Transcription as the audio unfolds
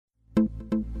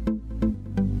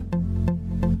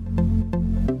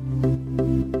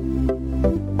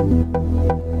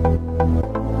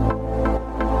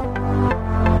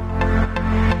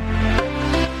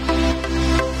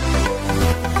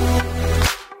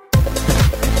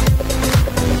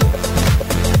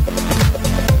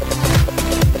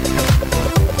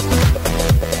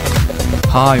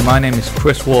Hi, my name is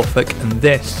Chris Warfick and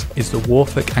this is the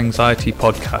Warfick Anxiety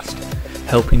Podcast,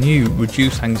 helping you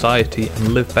reduce anxiety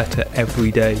and live better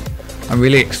every day. I'm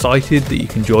really excited that you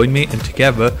can join me and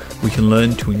together we can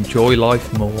learn to enjoy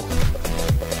life more.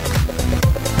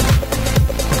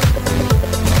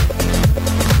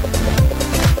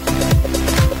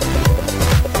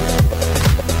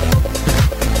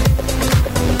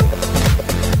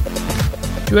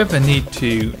 Do you ever need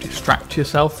to distract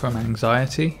yourself from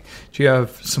anxiety? Do you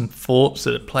have some thoughts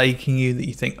that are plaguing you that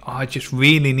you think, I just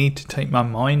really need to take my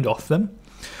mind off them?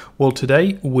 Well,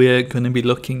 today we're going to be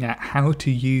looking at how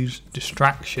to use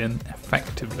distraction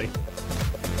effectively.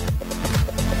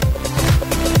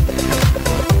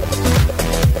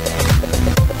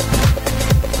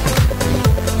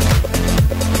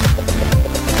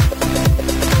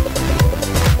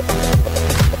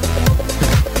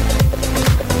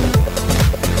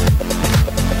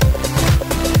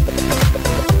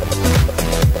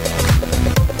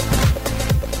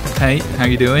 Hey, how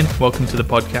you doing? Welcome to the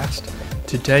podcast.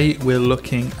 Today we're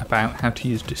looking about how to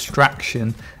use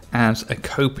distraction as a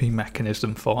coping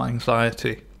mechanism for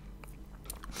anxiety.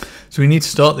 So we need to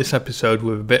start this episode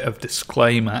with a bit of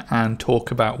disclaimer and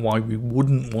talk about why we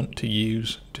wouldn't want to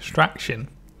use distraction.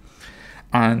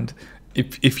 And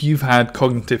if you've had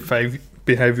cognitive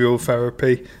behavioural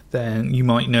therapy, then you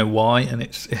might know why. And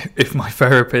it's if my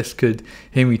therapist could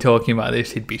hear me talking about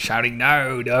this, he'd be shouting,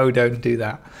 no, don't do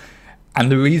that. And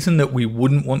the reason that we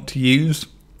wouldn't want to use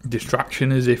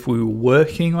distraction is if we were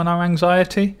working on our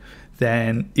anxiety,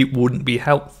 then it wouldn't be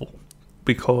helpful.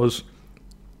 Because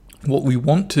what we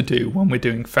want to do when we're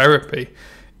doing therapy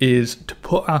is to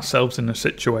put ourselves in a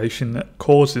situation that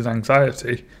causes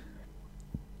anxiety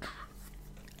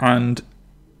and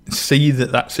see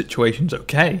that that situation's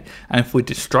okay. And if we're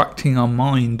distracting our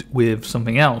mind with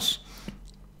something else,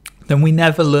 then we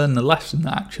never learn the lesson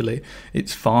that actually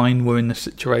it's fine, we're in a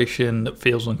situation that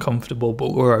feels uncomfortable,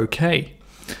 but we're okay.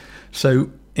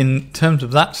 So in terms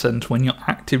of that sense, when you're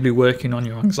actively working on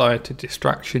your anxiety,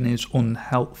 distraction is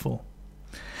unhelpful.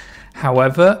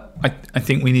 However, I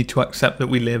think we need to accept that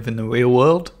we live in the real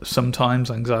world.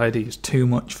 Sometimes anxiety is too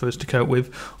much for us to cope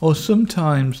with, or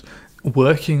sometimes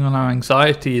working on our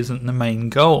anxiety isn't the main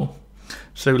goal.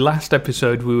 So last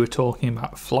episode we were talking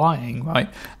about flying, right?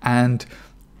 And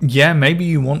yeah, maybe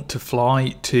you want to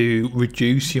fly to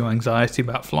reduce your anxiety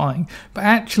about flying, but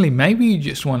actually maybe you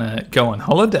just want to go on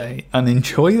holiday and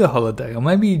enjoy the holiday, or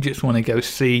maybe you just want to go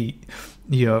see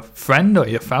your friend or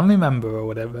your family member or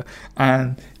whatever,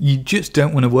 and you just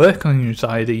don't want to work on your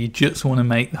anxiety, you just want to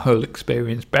make the whole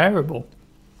experience bearable.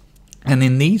 And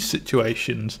in these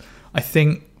situations, I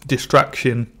think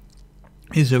distraction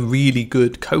is a really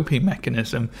good coping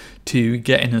mechanism to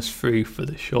getting us through for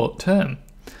the short term.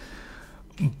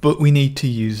 But we need to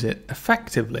use it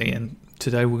effectively, and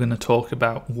today we're going to talk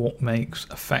about what makes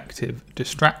effective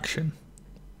distraction.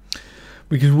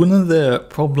 Because one of the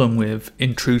problem with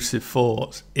intrusive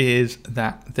thoughts is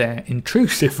that they're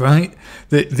intrusive, right?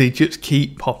 They just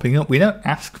keep popping up. We don't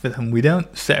ask for them. We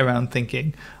don't sit around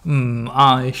thinking,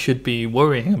 I should be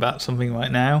worrying about something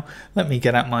right now. Let me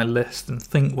get out my list and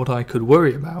think what I could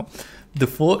worry about. The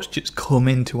thoughts just come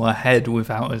into our head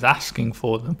without us asking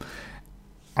for them.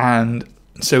 And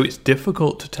so it's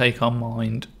difficult to take our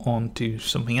mind onto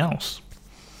something else.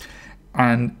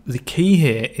 And the key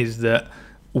here is that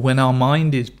when our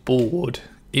mind is bored,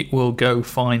 it will go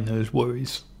find those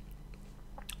worries.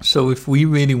 So if we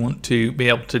really want to be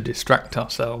able to distract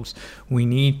ourselves, we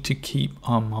need to keep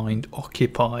our mind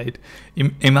occupied.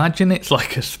 Imagine it's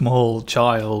like a small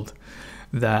child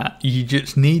that you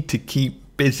just need to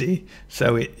keep busy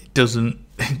so it doesn't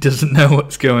know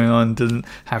what's going on, doesn't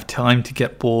have time to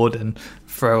get bored and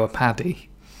throw a paddy.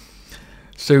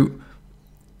 So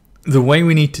the way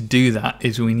we need to do that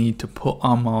is we need to put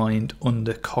our mind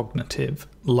under cognitive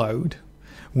load.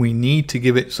 We need to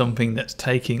give it something that's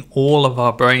taking all of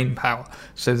our brain power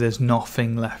so there's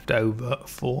nothing left over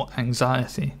for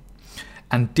anxiety.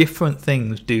 And different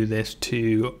things do this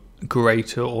to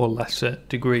greater or lesser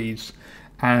degrees.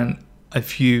 And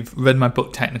if you've read my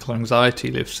book Technical Anxiety,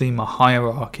 you'll have seen my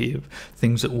hierarchy of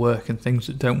things that work and things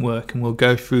that don't work, and we'll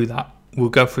go through that. We'll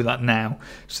go through that now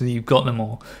so that you've got them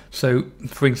all. So,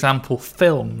 for example,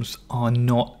 films are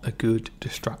not a good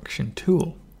distraction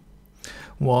tool.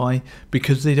 Why?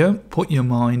 Because they don't put your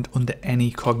mind under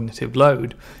any cognitive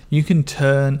load. You can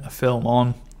turn a film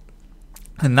on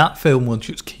and that film will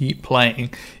just keep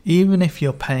playing even if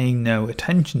you're paying no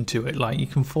attention to it. Like, you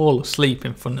can fall asleep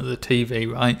in front of the TV,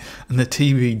 right? And the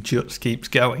TV just keeps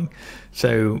going.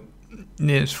 So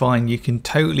it's fine. You can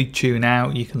totally tune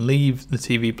out. You can leave the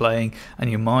TV playing and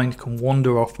your mind can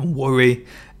wander off and worry.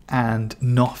 and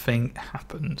nothing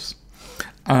happens.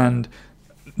 And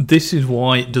this is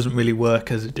why it doesn't really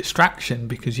work as a distraction,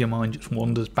 because your mind just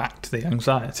wanders back to the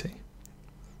anxiety.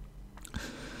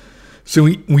 So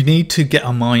we need to get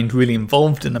our mind really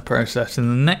involved in the process, and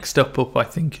the next step up, I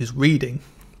think, is reading.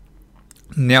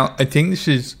 Now, I think this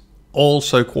is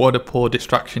also quite a poor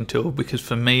distraction tool, because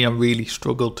for me, I really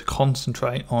struggle to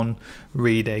concentrate on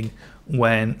reading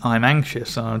when I'm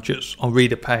anxious. I'll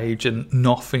read a page and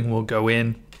nothing will go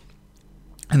in,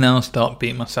 and then I'll start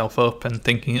beating myself up and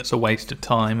thinking it's a waste of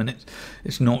time, and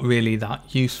it's not really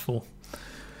that useful.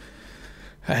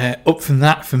 Up from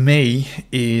that for me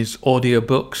is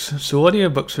audiobooks. So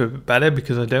audiobooks are a bit better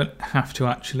because I don't have to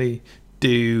actually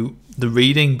do the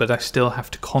reading, but I still have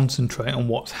to concentrate on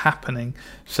what's happening.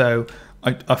 So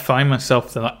I find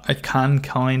myself that I can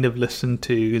kind of listen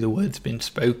to the words being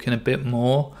spoken a bit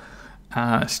more.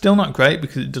 Still not great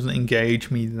because it doesn't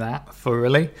engage me that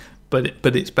thoroughly,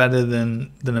 but it's better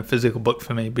than a physical book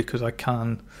for me, because I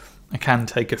can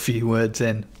take a few words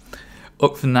in.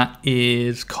 Up from that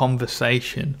is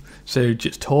conversation. So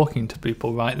just talking to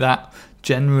people, right? That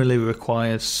generally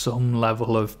requires some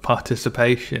level of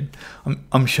participation.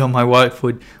 I'm sure my wife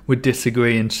would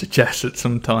disagree and suggest that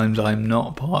sometimes I'm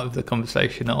not part of the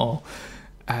conversation at all.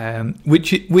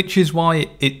 Which is why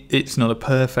it's not a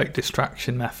perfect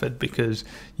distraction method, because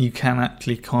you can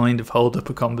actually kind of hold up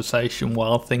a conversation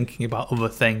while thinking about other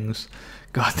things.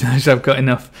 God knows I've got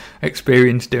enough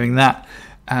experience doing that.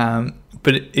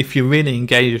 But if you're really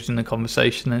engaged in the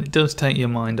conversation, then it does take your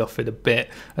mind off it a bit,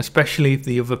 especially if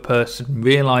the other person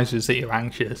realises that you're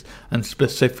anxious and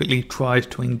specifically tries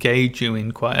to engage you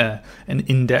in quite an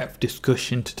in-depth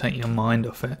discussion to take your mind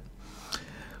off it.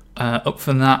 Up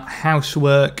from that,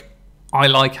 housework. I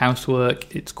like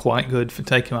housework. It's quite good for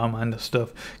taking my mind off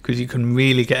stuff, because you can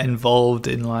really get involved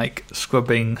in like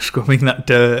scrubbing that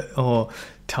dirt, or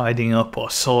tidying up, or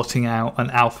sorting out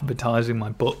and alphabetizing my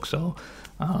books, or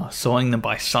sorting them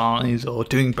by size, or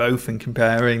doing both and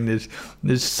comparing.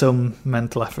 There's some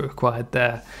mental effort required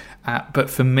there. But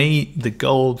for me, the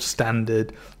gold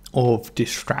standard of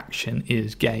distraction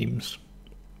is games.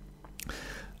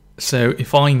 So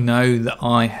if I know that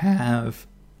I have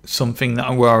something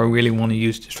where I really want to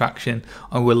use distraction,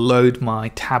 I will load my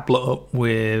tablet up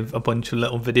with a bunch of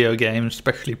little video games,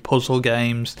 especially puzzle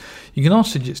games. You can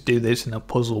also just do this in a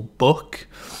puzzle book.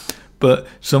 But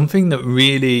something that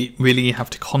really, really you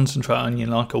have to concentrate on,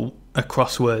 like a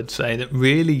crossword, say, that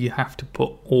really you have to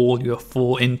put all your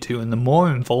thought into, and the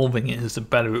more involving it is, the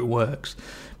better it works.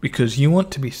 Because you want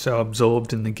to be so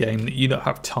absorbed in the game that you don't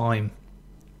have time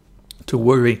to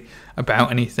worry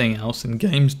about anything else. And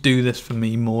games do this for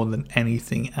me more than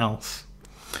anything else.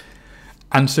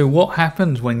 And so what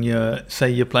happens when you're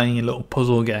playing a little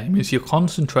puzzle game is you're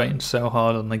concentrating so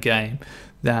hard on the game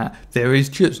that there is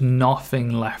just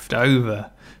nothing left over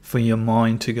for your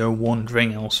mind to go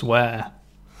wandering elsewhere.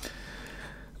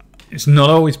 It's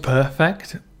not always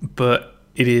perfect, but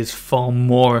it is far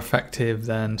more effective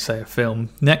than, say, a film.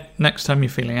 Next time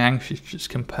you're feeling anxious, just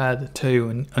compare the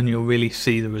two and you'll really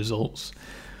see the results.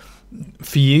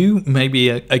 For you, maybe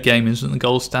a game isn't the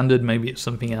gold standard, maybe it's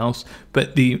something else,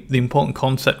 but the important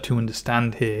concept to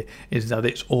understand here is that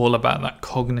it's all about that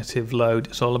cognitive load.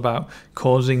 It's all about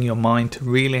causing your mind to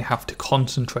really have to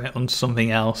concentrate on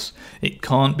something else. It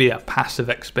can't be a passive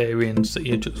experience that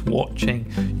you're just watching.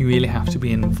 You really have to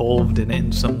be involved in it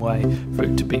in some way for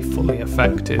it to be fully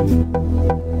effective.